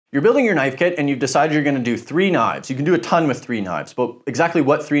You're building your knife kit and you've decided you're gonna do 3 knives. You can do a ton with 3 knives, but exactly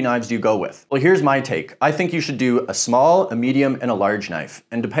what 3 knives do you go with? Well, here's my take. I think you should do a small, a medium, and a large knife.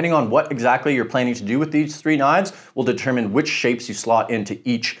 And depending on what exactly you're planning to do with these 3 knives will determine which shapes you slot into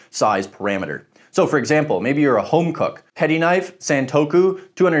each size parameter. So for example, maybe you're a home cook. Petty knife, Santoku,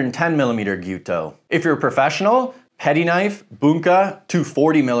 210mm Gyuto. If you're a professional, petty knife, Bunka,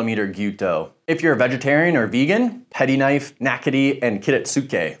 240mm Gyuto. If you're a vegetarian or vegan, petty knife, Nakati, and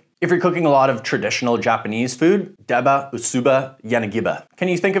Kitetsuke. If you're cooking a lot of traditional Japanese food, Deba, Usuba, Yanagiba. Can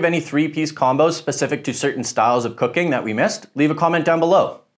you think of any 3-piece combos specific to certain styles of cooking that we missed? Leave a comment down below.